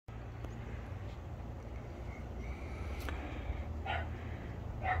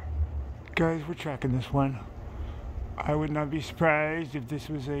Guys, we're tracking this one. I would not be surprised if this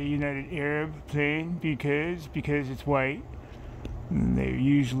was a United Arab plane because it's white. And they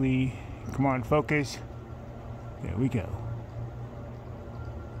usually, come on, focus. There we go.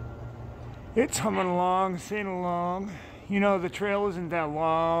 It's humming along, singing along. You know, the trail isn't that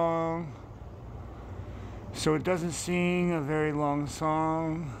long, so it doesn't sing a very long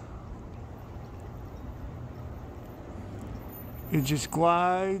song. It just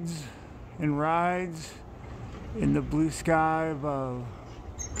glides and rides in the blue sky above.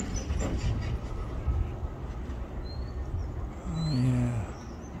 Oh, yeah.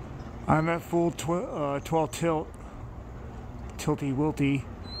 I'm at full 12 tilt. Tilty wilty.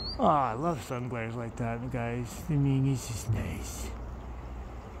 Oh, I love sun glares like that, guys. I mean, it's just nice.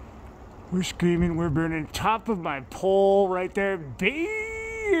 We're screaming, we're burning. Top of my pole right there.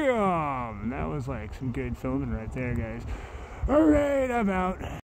 Bam! That was like some good filming right there, guys. Alright, I'm out.